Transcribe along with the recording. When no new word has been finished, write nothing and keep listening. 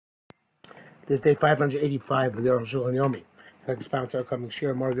This day 585 of the Aruch Shulchan Yomi. Thank you, sponsor, coming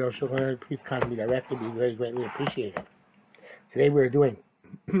share more of the Aruch Shulchan Yomi. Please contact me directly. Be very greatly appreciated. Today we're doing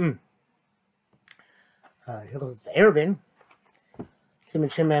Hilchos Eruvin,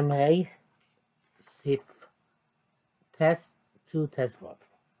 Siman Shem Mem Sif Tes 2 Tes Vav.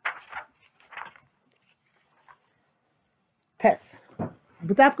 Tes.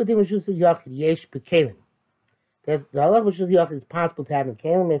 B'daf Kodim Rishus Yachid Yesh B'Kelim. The halacha which is possible to have in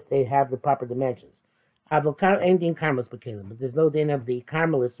kelim if they have the proper dimensions. Anything karmelis b'kelim, but there's no din of the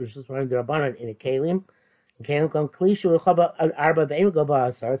karmelis which is running the rabbanon in a kelim. In kelim come klishu rechava arba ve'im gova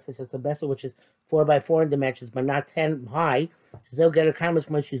asar, such as the vessel which is 4 by 4 in dimensions but not 10 high. They'll get a karmelis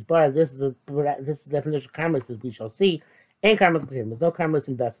when she's bar. This is the definition of karmelis as we shall see. Ain't karmelis b'kelim. There's no karmelis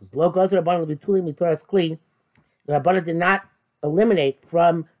in vessels. Lo gozer rabbanon l'bitulim mitoras kli. The rabbanon did not eliminate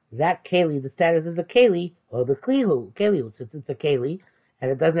from that keli, the status is a keli, or the klihu, since it's a keli, and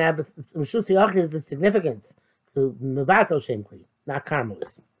it doesn't have Rishus Yachid is the significance to Nevato Shem Kli, not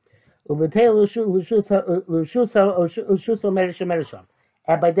karmelis.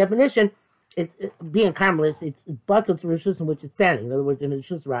 And by definition, it's being karmelis, it's butted to Rishus in which it's standing. In other words, in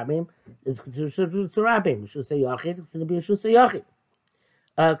Rishus Rabim, it's Rishus Rabim. Rishus Yachid, it's going to be Rishus Yachid.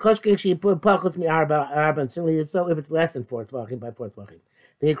 Koshkin she put palchos mi arba, and certainly is so if it's less than 4 tvachim by 4 tvachim.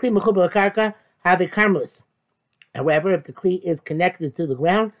 The kli mechubel karka have a karmelis. However, if the kli is connected to the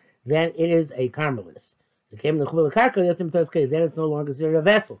ground, then it is a karmelis. The kli mechubel karka then it's no longer considered a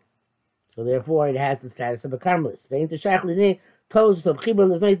vessel. So therefore, it has the status of a karmelis. The intershach l'nei told of chibur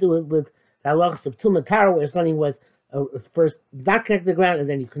there's nothing to do with the halachos of tumatara, where something was first not connected to the ground and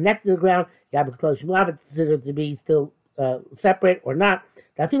then you connect to the ground. You have a close. You have it considered to be still separate or not.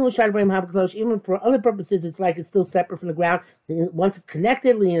 Even for other purposes, it's like it's still separate from the ground. Once it's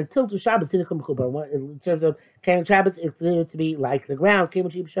connected, until to Shabbos, in terms of Kalim Shabbos, it's considered to be like the ground,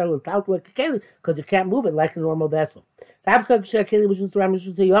 because you can't move it like a normal vessel. Only when the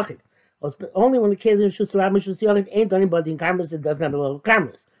Keli is Shus Ram Shus Yochid ain't anybody in karmelis, it doesn't have a little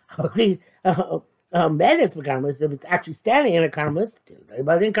karmelis. Medes for karmelis, if it's actually standing in a karmelis,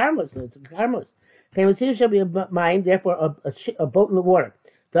 anybody in karmelis, it's a karmelis. Famous here shall be a mine, therefore a boat in the water.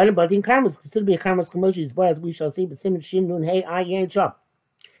 The other body in karmelis can still be a karmelis commotion, as we shall see. But Siman Shin Nun Hey I ain't shop.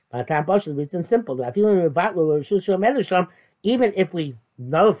 By the time Bashal, it's simple. I feel in Revatlo or Rishus Medesham, even if we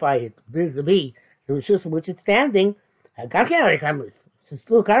nullify it vis-a-vis the Rishus in which it's standing, I can't get out of karmelis. It's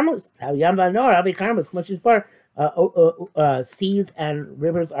still karmelis. How Yamba Nor, I'll be karmelis. Much as far seas and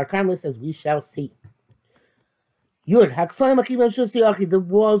rivers are karmelis, as we shall see. Yud Haksoim Akiva Rishus Yachid, the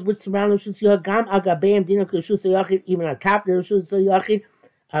walls which surround Rishus Yachid, Gam Agabeim Dina Rishus Yachid, even on top of the Rishus Yachid,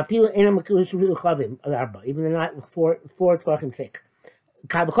 Feel Enam Rishus Chavim Arba, even they're not 4 tvachim thick.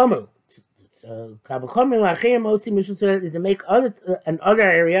 Kavachomer, Kavachomer Lachim Osim Rishus Yachid to make another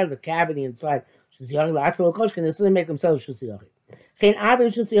area, the cavity inside Rishus Yachid, La'atzal Koshkin, they still make themselves Rishus Yachid. Kein Ave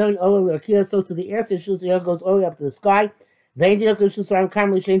Rishus Yachid Ola L'Akia, so to the air, so Rishus Yachid goes all the way up to the sky. Vein Dina Rishus Ram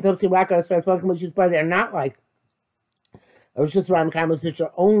Kamli Shein Tov Sirakar Asfar Tvachim, which is part they're not like Rishus Ram Karmelis, which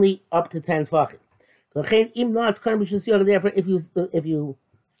are only up to 10 tvachim. Therefore, if you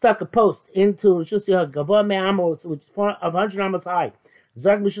stuck a post into Rishus Yachid Gavor Me'amos, which is 100 amos high,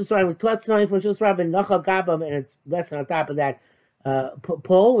 Zarg Rishus Ram with 12 for Rishus Ram and Nachal Gabav, and it's resting on top of that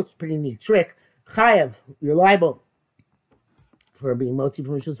pole, which is a pretty neat trick. Chayav, you're liable for being motzi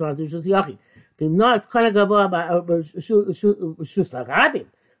from Rishus Ram to Rishus Yachid. Not it's kind of Gavor by Rishus Rabim,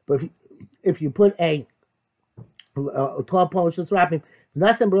 but if you put a 12 pole Rishus Rabim,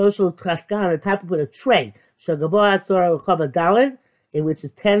 Nasan Baroshal Traskan, on the top put a tray, Shagavoa Sora Chava Dalid, in which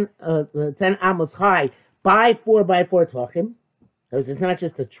is 10 amos high by 4 by 4 tvachim. It's not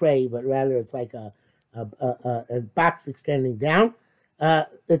just a tray, but rather it's like a box extending down.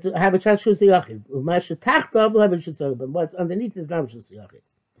 It's have a chance Rishus Yachid. But what's underneath is not Rishus Yachid.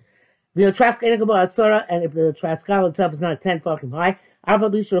 The Traskan Gavoa Sora, and if the Traskan itself is not 10 tvachim high,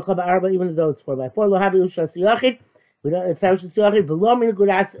 even though it's 4 by 4, we don't establish the Yachid. Although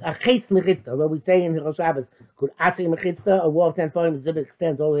we say in Hilchos Shabbos, a wall of 10 tvachim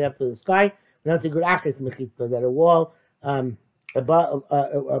extends all the way up to the sky. We don't say that a wall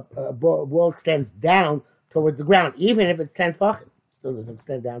wall extends down towards the ground, even if it's 10 tvachim. Still doesn't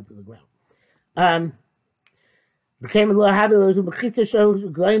extend down to the ground.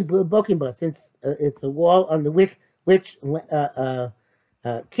 Since it's a wall on the which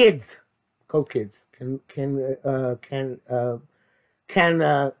kids can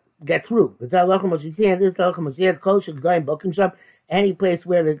get through. This any place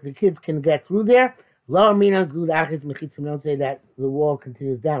where the kids can get through there. Don't say that the wall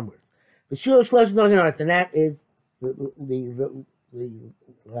continues downwards. The and that is the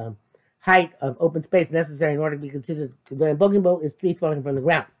height of open space necessary in order to be considered Gedolim Bokim Bo is 3 tefachim from the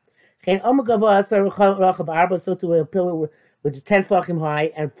ground. So to a pillar which is 10 tefachim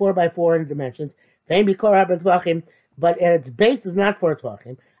high and 4 by 4 in dimensions. But at its base is not 4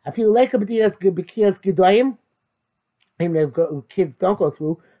 tefachim. I feel like kids don't go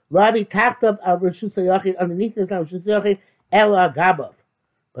through. Ravi tapped up Rishus HaYachid underneath this now Rishus HaYachid Ela Gabav,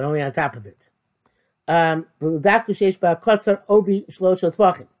 but only on top of it. And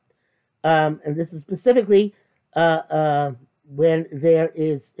this is specifically when there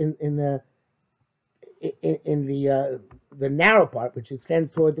is in the narrow part, which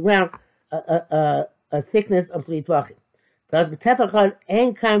extends towards the ground, a thickness of 3 tvachim. Because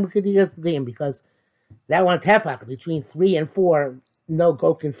that one tefach between 3 and 4, no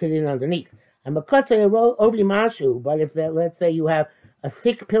goat can fit in underneath. And because they roll over mashu, but if let's say you have a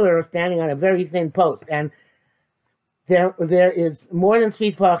thick pillar standing on a very thin post, and there is more than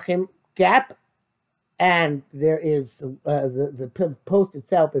 3 tvachim gap, and there is the post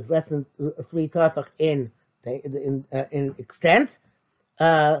itself is less than 3 tefach in extent.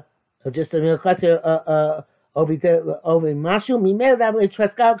 Just over mashu,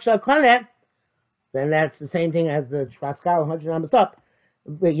 then that's the same thing as the Traskal 100 numbers up.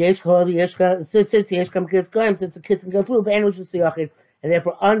 Since the kids can go through, and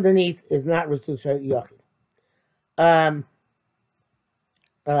therefore underneath is not Rishus HaYachid.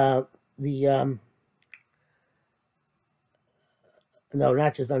 No,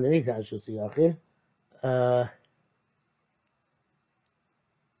 not just underneath Rishus HaYachid.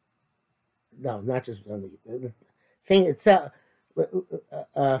 No, not just underneath. The thing itself.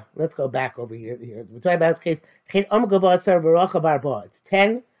 Let's go back over here. We're talking about this case. It's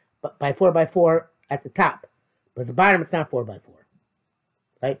 10 by 4 by 4 at the top, but the bottom it's not 4 by 4,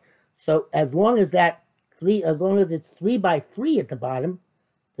 right? So as long as it's 3 by 3 at the bottom,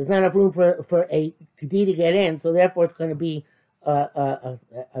 there's not enough room for a kedi to get in. So therefore, it's going to be a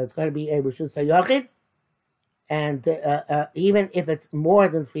Rishus HaYachid, and even if it's more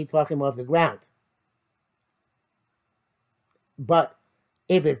than 3 tvachim off the ground. But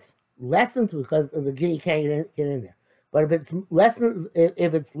if it's less than 2, because the giddy can't get in there. But if it's less than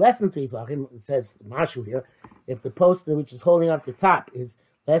 3 tvachim, it says mashu here. If the post which is holding up the top is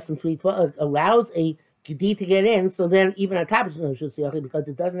less than 3 tvachim, allows a giddy to get in. So then even on top of Rishus HaYachid, because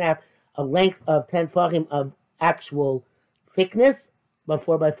it doesn't have a length of 10 tvachim of actual thickness, but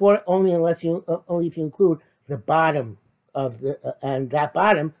 4 by 4 only if you include the bottom of and that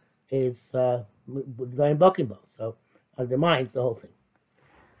bottom is Gedolim Bokim Bo. So undermines the whole thing.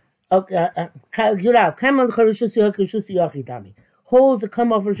 Okay, holes that come off Rishus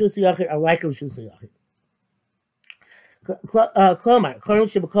HaYachid are like Rishus HaYachid.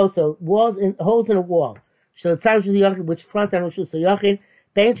 Holes in a wall. Which front on Rishus HaYachid.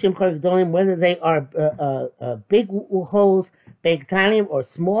 Whether they are big holes, or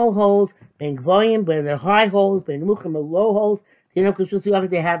small holes, whether they're high holes, or low holes, they have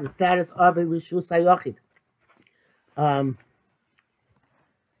the status of a Rishus HaYachid.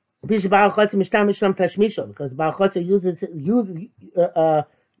 Because Baal Chotzer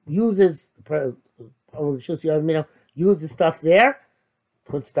uses stuff there,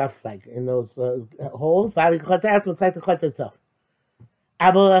 put stuff like in those holes. But the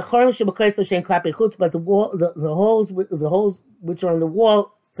holes which are on the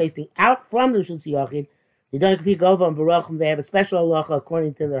wall facing out from the Rishus HaYachid, they have a special halacha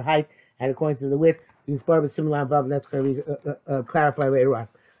according to their height and according to the width. These part of similar above, and that's going to be clarified later on.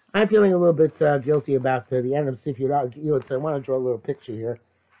 I'm feeling a little bit guilty about the end of Sif Yud, so I want to draw a little picture here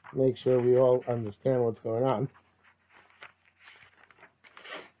to make sure we all understand what's going on.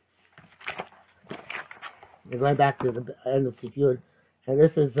 We're going back to the end of Sif Yud, and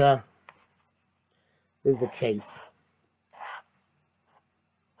this is the case.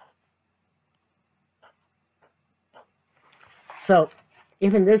 So,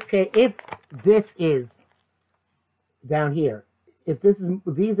 if in this case, if this is down here, if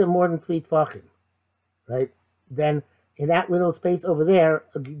these are more than 3 tvachim, right? Then in that little space over there,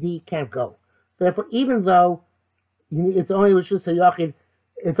 a gedi can't go. So therefore, even though it's only Rishus HaYachid,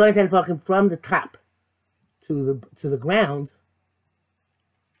 it's only 10 tvachim from the top to the ground,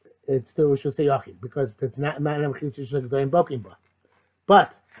 it's still Rishus HaYachid because it's not Ma'anam Chitzish Gedolim Bokim Bo.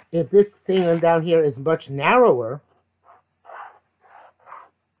 But if this thing down here is much narrower,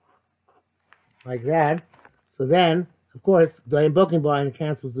 like that, so then, of course, Gedolim Bokim Bo and it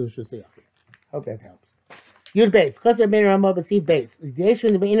cancels the Rishus HaYachid. Hope that helps. Yud base. Koser ben Ramah b'Steve base. The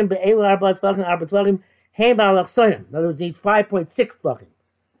Yeshua Nebe'inim be'elu arba tvachim hey ba'alach soinim. In other words, need 5.6 tvachim,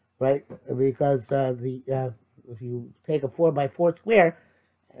 right? Because if you take a 4 by 4 square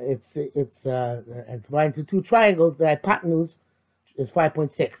and divided into two triangles, the hypotenuse is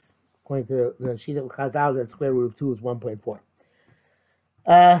 5.6. According to the sheet of Chazal, the square root of 2 is 1.4.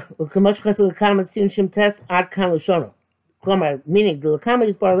 Meaning, the Lakama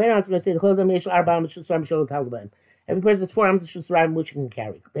is bar later on, it's going to say, every person has 4 amos of Shusarabim which you can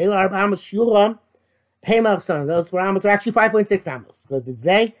carry. Those 4 amos are actually 5.6 amos, because it's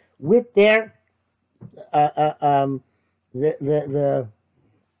they with their the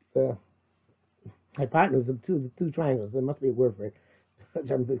hypotenuse of the two triangles. There must be a word for it.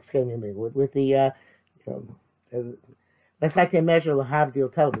 I'm explaining me with the that's like they measure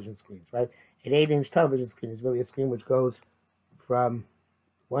Lahavdil television screens, right? An 8-inch television screen is really a screen which goes from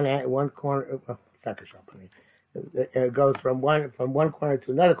one corner. Sucker shop. It goes from one corner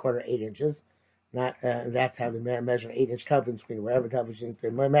to another corner, 8 inches. Not that's how they measure an 8-inch television screen, wherever television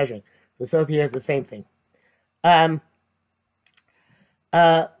screen they're measuring. So here is the same thing. Came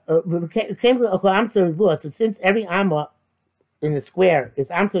to Amsa. So since every amma in the square is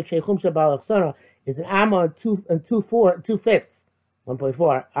Amsa Sheikhum Shabalachsona is an amma and 2/5,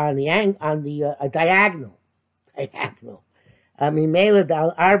 1.4 on the diagonal. Diagonal. Mimela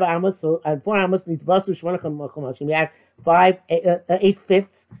dal arba amos, so 4 amos needs basu shmonacham chumashim. We have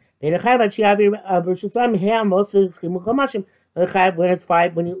 8/5. When it's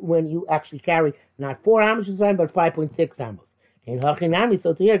 5, when you actually carry not 4 amos but 5.6 amos. And hachinami,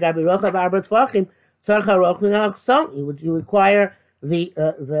 so to here, gabi rochav arba tvachim, tzarcha rochin alchson. You require the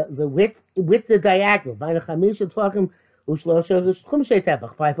width with the diagonal. V'nachamisha tvachim ushlosha chumshay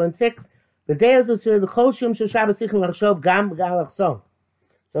tefach 5.6. The day is the choshim sheshabas sichim lachshov gam galachson.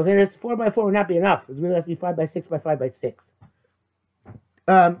 So then it's 4x4 would not be enough. It really has to be 5x6 by 5x6.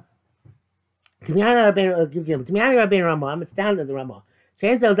 Timiana Rabbeinu Ramah. I'm astounded at the Ramah.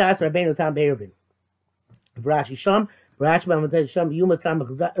 Shein zel das Rabbeinu Tam Beirubin. V'Rashi Sham, V'Rashi B'Amatei Sham Yuma Sam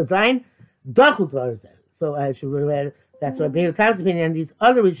Zayin Dachut Varzeh. So I should read that's Rabbeinu Tam's opinion, and these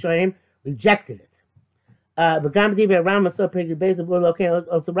other Rishonim rejected it. V'Gam Divrei Rambam so pretty based on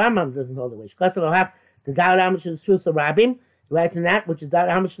also Rambam doesn't hold the way. Shkasa Lohaf the Dawud Amish Shus Rabim writes in that which is Dawud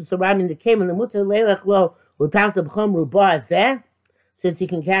Amish Shus Rabim the came in the Mutter Leilach Lo Utal B'Chom Rubah Zeh. Since he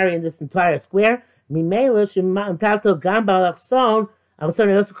can carry in this entire square, Mimela Shemamtalto Gamba Alachson, Alachson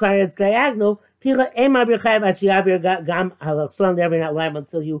also carry its diagonal, Pila Ema Birchayv Achiavir Gam Alachson, they're not liable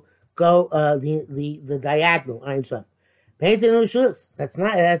until you go the diagonal, Einstein. Painting no shus. That's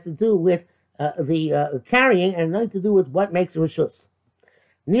not, it has to do with the carrying and nothing to do with what makes a shus.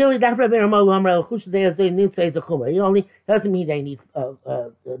 Nearly Dafra Ben Ramal Amra Chush they need say Zachuma. He only doesn't mean they need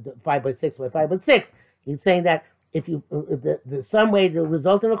 5x6 by 5x6. He's saying that if you some way to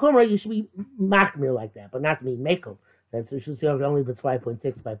result in a chumrah, you should be machmir like that, but not mean mekel. That's only if it's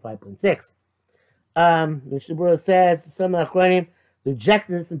 5.6 by 5.6. The Shabura says some achronim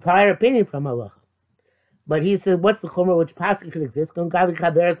rejected this entire opinion from halacha, but he said, "What's the chumrah which possibly could exist? Gavi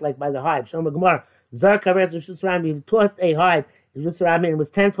chaberes like by the hive. Shomar Gemara zar chaberes rishus ram. You tossed a hive. Rishus ram it was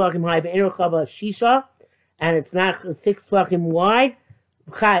 10 tefachim high, chava shisha, and it's not 6 tefachim wide.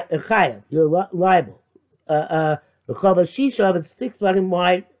 Chayav, you're liable. The chava shisha, if it's 6 tefachim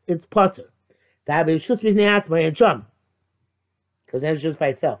wide, it's potter. That would be shus b'nei atzmai and jum, because that's just by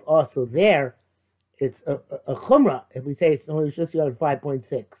itself. Also, there, it's a chumrah if we say it's only shus yard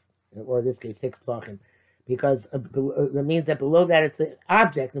 5.6, or in this case 6 tefachim, because that means that below that it's an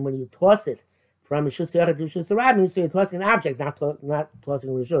object, and when you toss it from shus yard to shus rabim, so you're tossing an object, not tossing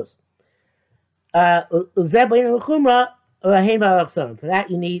a rishus. For that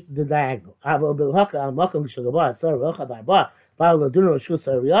you need the diagonal.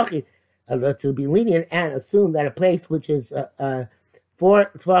 To be lenient and assume that a place which is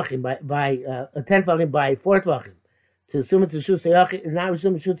 4 tvachim by 10 tvachim by 4 tvachim, to assume it's a shus yachid, not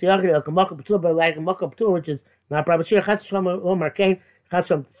assume it's shus yachid, like a mock up tour, which is not proper. Shir Chatzsham Omar Kain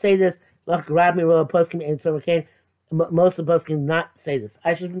Chatzsham to say this. Lach Rabbi Roa Poskim and Summer Kain. Most of the poskim not say this.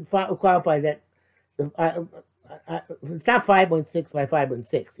 I should qualify that. It's not 5.6 by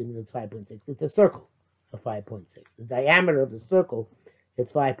 5.6, even though it's 5.6. It's a circle of 5.6. The diameter of the circle is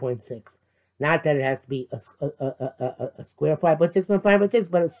 5.6. Not that it has to be a square 5.6 by 5.6,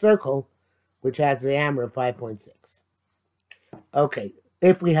 but a circle which has a diameter of 5.6. Okay,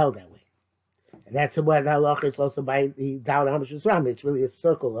 if we held that way. And that's what halacha is also by the Dawud Hamishus Rabim. It's really a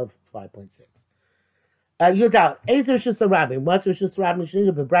circle of 5.6. You doubt. Ezer Shus Rabim. What's Shus Rabim?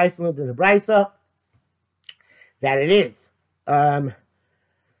 Shinga b'Brisa lived in the Brisa. That it is.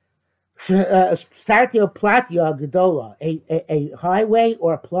 Sartio Platia Gedola, a highway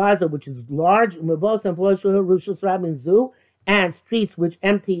or a plaza which is large, and streets which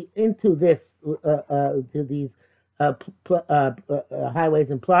empty into this to these highways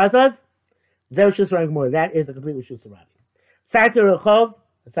and plazas. That is a complete Rishus Rabbi. Sartir Rechov,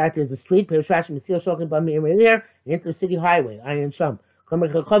 Sartir is a street, Perush Mesil Shochin Bamir there, an intercity highway, Ayin Sham.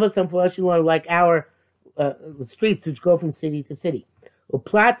 Some for like our streets which go from city to city.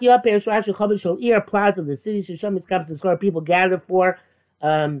 Uplatia Perush Chovah Shal Ir Plaza, the city Shisham is comes to people gather for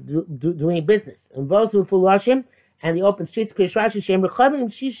doing business. And those who Fulashim and the open streets, Perush Shem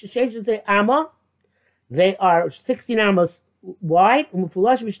Rechavim Shish say Amma, they are 16 amos wide, and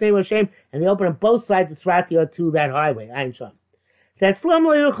they open on both sides of Sratia to that highway. Ayin Sham. That's their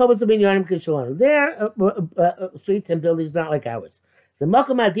streets and buildings not like ours. The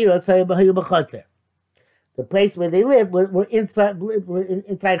Makam Adiros the place where they live were inside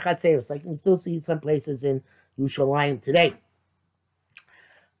Chatzeros, like you can still see some places in Yerushalayim today.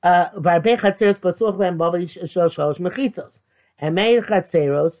 And many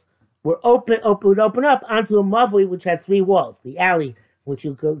Chatzeros would open up onto a mavui which had 3 walls, the alley, which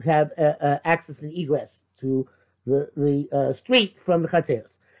you could have access and egress to the street from the Chatzeros.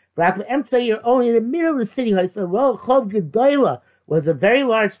 You're only in the middle of the city. Chov Gedola was a very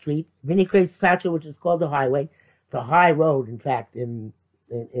large street, Vinikre Sacha, which is called the highway, the high road, in fact, in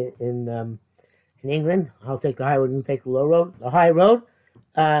England. I'll take the high road and you take the low road. The high road,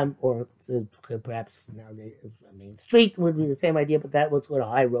 or perhaps nowadays, street would be the same idea, but that was what a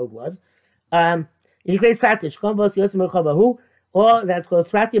high road was. All that's called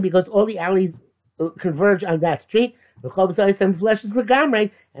Sratia because all the alleys converge on that street. And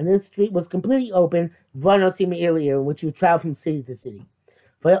this street was completely open, in which you travel from city to city.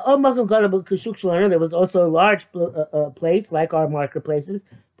 There was also a large place, like our marketplaces,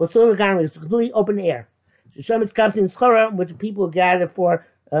 but still the was completely open air. Which people gather for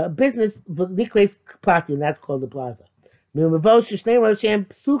business, and that's called the plaza. And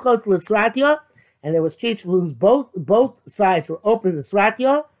there were streets whose both sides were open to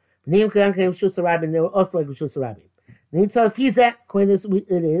Sratia, and they were also like Rishus Rabbi. What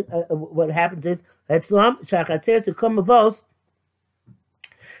happens is the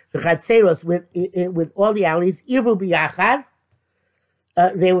Chatzeros with all the alleys, they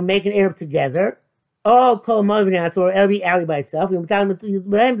were making Erev together. All Kol Movinats, or every alley by itself, they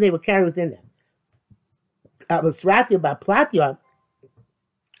were carried within them. Sratia by Platia,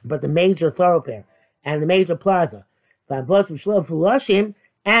 but the major thoroughfare and the major plaza, and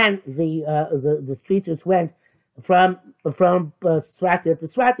the streets just went from Sratia to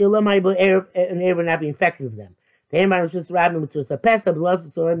Sratia, and they were not be infected with them. The Rishus Rabbim, which was a Pesach,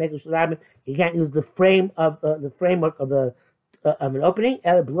 you can't use the frame of the framework of an opening.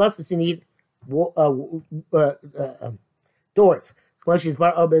 You need doors. As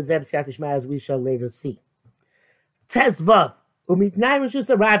we shall later see. Tezvav umitnai Rishus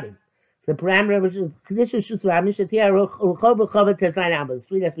Rabbim. The parameter of Rishus Rabbim should be the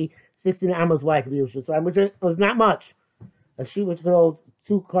street has to be 16 amos wide to be Rishus Rabbim, which was not much. A street which could hold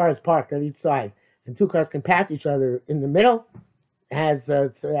 2 cars parked on each side, and 2 cars can pass each other in the middle, has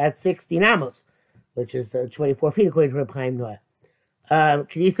 16 amos, which is 24 feet according to Reb Chaim Noah.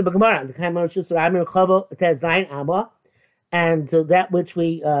 Kedisa B'Gemara, the Chaim Rishus Rabbim Rechavo Tezayin Amma, and so that which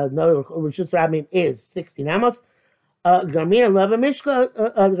we know Rishus Rabbim is 16 amos. Gamina Lava Mishka,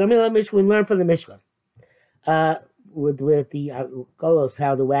 we learn from the Mishka, with the Golos,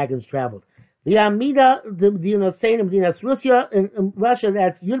 how the wagons traveled. The Amida, the Saint of Dinas Russia, in Russia,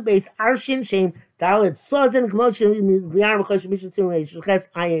 that's Yud Beis Arshin, Shem, Dalit Sozin, Kmoshim, Vyar Machoshe, Mishan Simon, Shuches,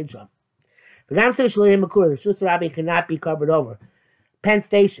 Ayin Sham. The Gamsa Shloim Makur, the Rishus Rabbim cannot be covered over. Penn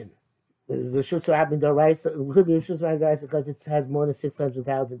Station, the Rishus Rabbim Doraisa, it could be Rishus Rabbim Doraisa because it has more than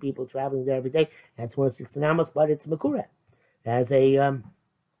 600,000 people traveling there every day. That's more than 16 amos, but it's Makura. It has a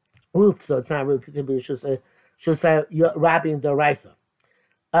roof, so it's not roof, it's a Rishus Rabbim Doraisa.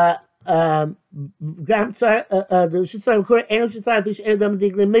 The Rishus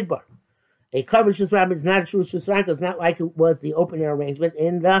Rabbim Midbar. A covered Rishus Rabbim is not a true Rishus Rabbim, it's not like it was the open air arrangement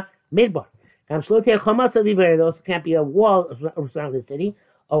in the Midbar. There also can't be a wall surrounding the city,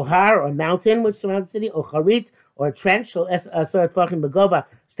 or har, or mountain which surrounds the city, or charitz, or a trench, or 10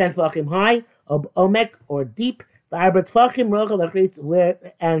 tefachim high, or omek, or deep, and with 4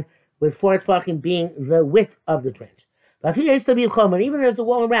 tefachim being the width of the trench. But even there's a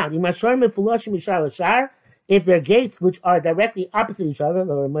wall around. If they're gates which are directly opposite each other,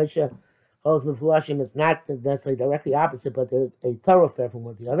 or Moshe holds with Fulashim, it's not necessarily directly opposite, but there's a thoroughfare from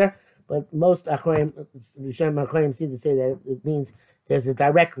one to the other. But most Achronim seem to say that it means there's a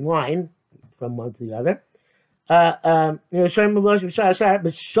direct line from one to the other.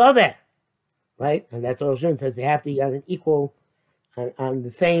 Right? And that's what Rosh says. They have to be on an equal, on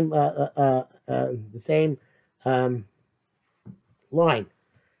the same line.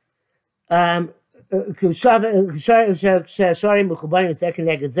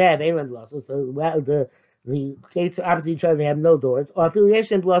 The gates are opposite each other, they have no doors. Or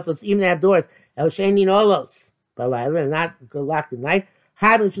affiliation blossoms, even have doors. El Shani Nolos. They're not locked at night.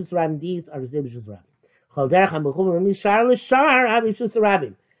 These are exhibitions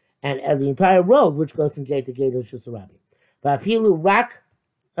Rabim. And the entire road which goes from gate to gate is Rabim. But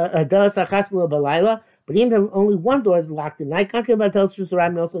even only one door is locked at night, also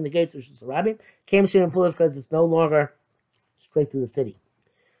in the gates of Rabim, came and foolish because it's no longer straight to the city.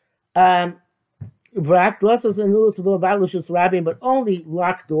 But only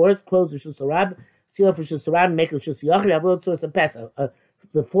locked doors, closed Rishus Rabim, seal for Rishus Rabim, make Rishus Yochid,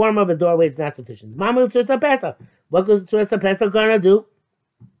 the form of a doorway is not sufficient. What goes Rishus Pesach going to do?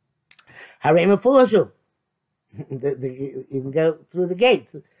 Harem Fulashu. You can go through the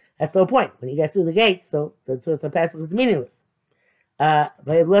gates. That's no point. When you get through the gates, so the Rishus Pesach is meaningless. The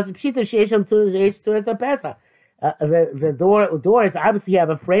doors obviously have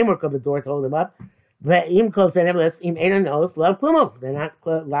a framework of a door to hold them up. They're not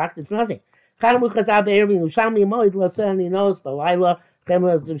locked, it's nothing.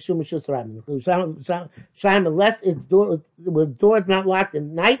 Unless it's doors not locked at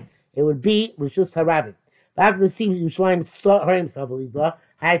night, it would be Rishus Harabim. After the sea, Yerushalayim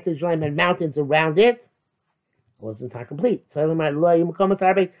had mountains around it. It wasn't complete. There are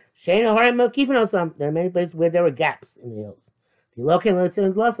many places where there were gaps in the hills.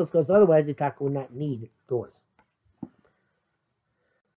 Because otherwise the Taka would not need doors.